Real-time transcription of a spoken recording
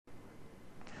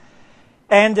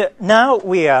And now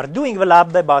we are doing the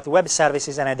lab about web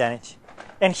services and identity.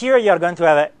 And here you're going to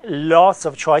have lots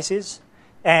of choices.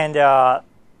 And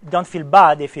don't feel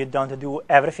bad if you don't do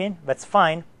everything. That's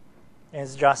fine.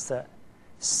 It's just a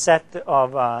set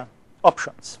of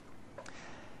options.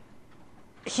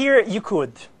 Here you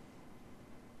could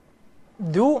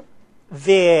do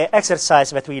the exercise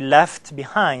that we left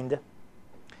behind,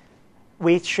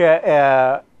 which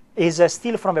is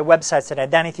still from the websites and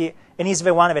identity, and is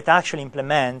the one that actually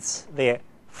implements the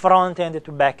front-end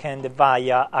to back-end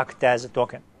via act as a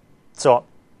token. So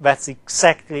that's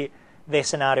exactly the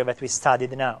scenario that we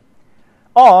studied now.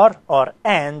 Or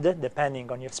and,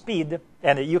 depending on your speed,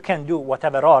 and you can do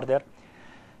whatever order,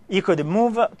 you could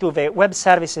move to the web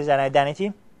services and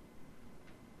identity,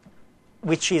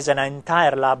 which is an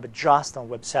entire lab just on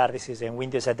web services and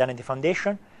Windows Identity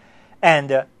Foundation.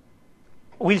 And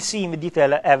we'll see in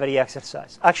detail every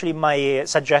exercise. Actually, my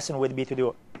suggestion would be to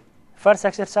do first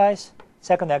exercise,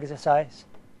 second exercise,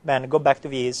 then go back to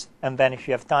these, and then if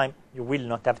you have time, you will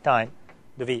not have time,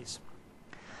 do these.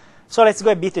 So let's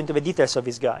go a bit into the details of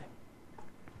this guy.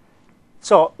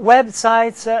 So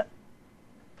websites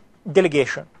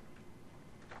delegation.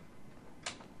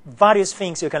 Various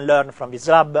things you can learn from this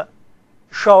lab.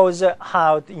 Shows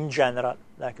how, in general,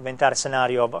 like the entire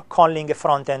scenario of calling a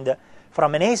front end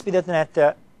from an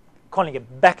ASP.NET, calling a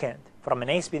backend from an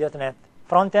ASP.NET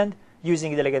front end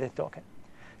using a delegated token.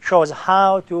 Shows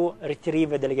how to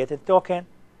retrieve a delegated token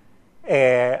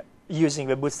using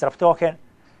the bootstrap token.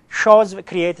 Shows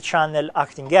create channel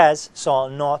acting as, so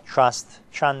not trust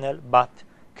channel, but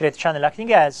create channel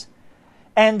acting as.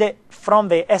 And from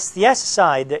the STS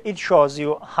side, it shows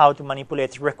you how to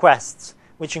manipulate requests,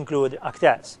 which include act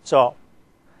as. So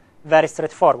very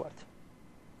straightforward.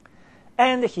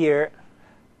 And here,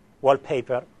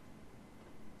 wallpaper.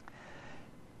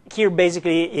 Here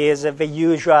basically is the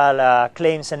usual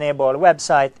claims enable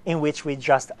website in which we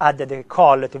just added a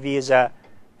call to this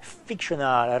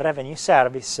fictional revenue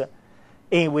service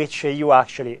in which you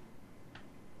actually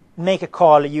make a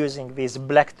call using this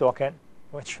black token,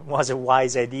 which was a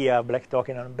wise idea, black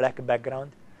token on black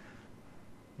background.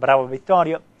 Bravo,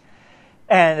 Vittorio.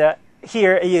 And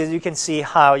here you can see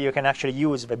how you can actually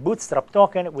use the bootstrap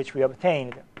token, which we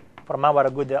obtained from our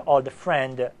good old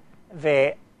friend,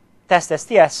 the test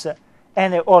STS,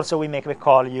 and also we make the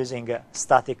call using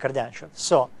static credentials.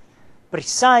 So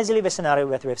precisely the scenario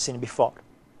that we have seen before.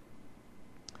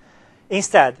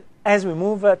 Instead, as we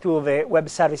move to the web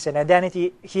service and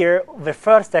identity, here the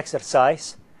first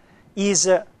exercise is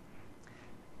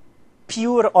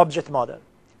pure object model.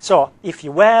 So if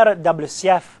you were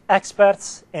WCF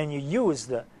experts and you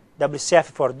used WCF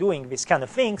for doing these kind of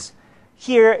things,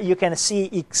 here you can see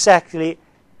exactly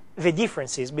the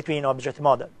differences between object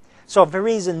model. So there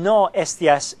is no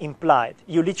STS implied.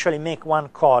 You literally make one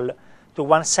call to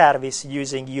one service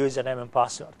using username and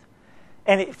password.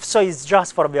 And so it's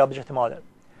just for the object model.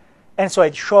 And so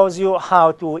it shows you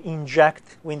how to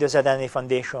inject Windows Identity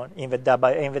Foundation in the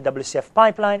WCF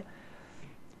pipeline.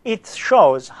 It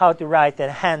shows how to write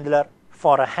a handler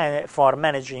for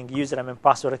managing username and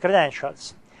password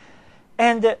credentials,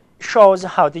 and shows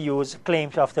how to use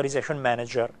Claims Authorization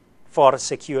Manager for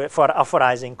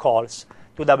authorizing calls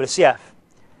to WCF.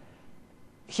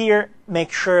 Here,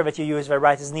 make sure that you use the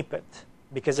right snippet,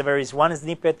 because there is one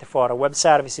snippet for web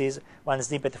services, one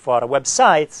snippet for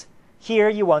websites. Here,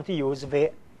 you want to use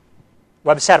the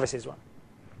web services one.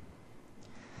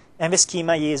 And the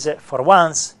schema is, for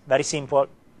once, very simple.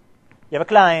 You have a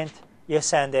client, you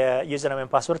send a username and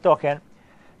password token,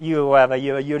 you have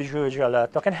your usual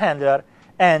token handler,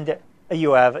 and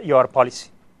you have your policy.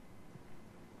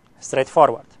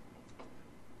 Straightforward.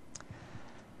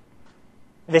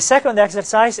 The second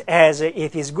exercise, as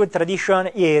it is good tradition,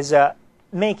 is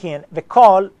making the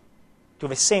call to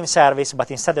the same service, but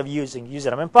instead of using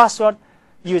username and password,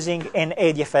 using an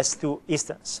ADFS2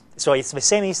 instance. So it's the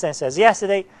same instance as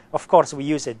yesterday. Of course, we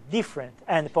use a different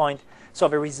endpoint, so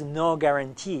there is no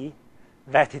guarantee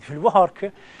that it will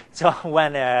work. So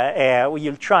when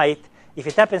you'll try it, if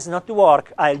it happens not to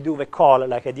work, I'll do the call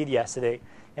like I did yesterday,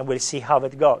 and we'll see how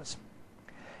it goes.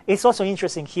 It's also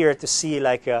interesting here to see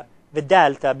like the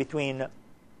delta between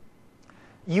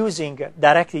using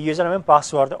directly username and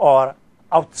password or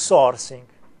outsourcing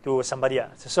to somebody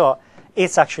else. So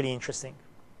it's actually interesting.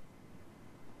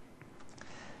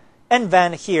 And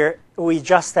then here we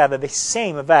just have the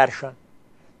same version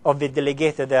of the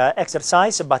delegated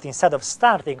exercise, but instead of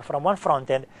starting from one front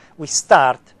end, we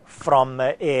start from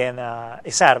a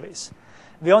service.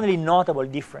 The only notable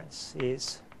difference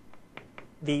is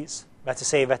this. Let's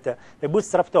say that the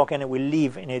bootstrap token will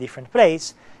live in a different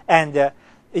place, and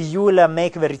you will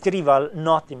make the retrieval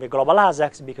not in the global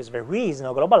ASAX because there is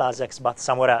no global ASAX, but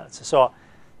somewhere else. So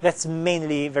that's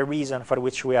mainly the reason for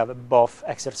which we have both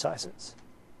exercises.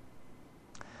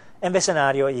 And the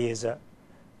scenario is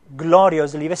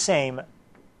gloriously the same,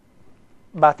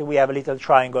 but we have little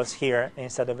triangles here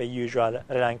instead of the usual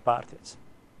relying parties.